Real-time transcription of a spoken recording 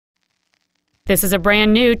This is a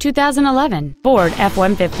brand new 2011 Ford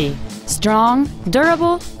F-150. Strong,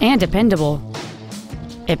 durable, and dependable.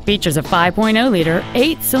 It features a 5.0-liter,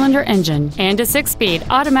 8-cylinder engine and a 6-speed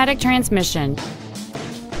automatic transmission.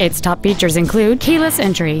 Its top features include keyless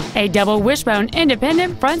entry, a double wishbone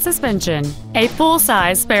independent front suspension, a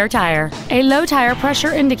full-size spare tire, a low tire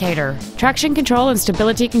pressure indicator, traction control and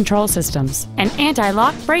stability control systems, an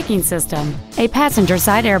anti-lock braking system, a passenger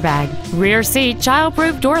side airbag, rear seat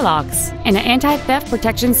child-proof door locks, and an anti-theft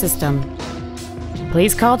protection system.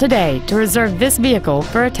 Please call today to reserve this vehicle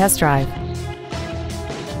for a test drive.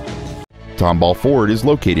 Tomball Ford is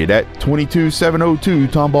located at 22702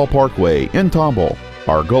 Tomball Parkway in Tomball.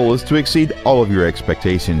 Our goal is to exceed all of your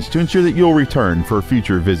expectations to ensure that you'll return for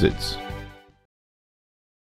future visits.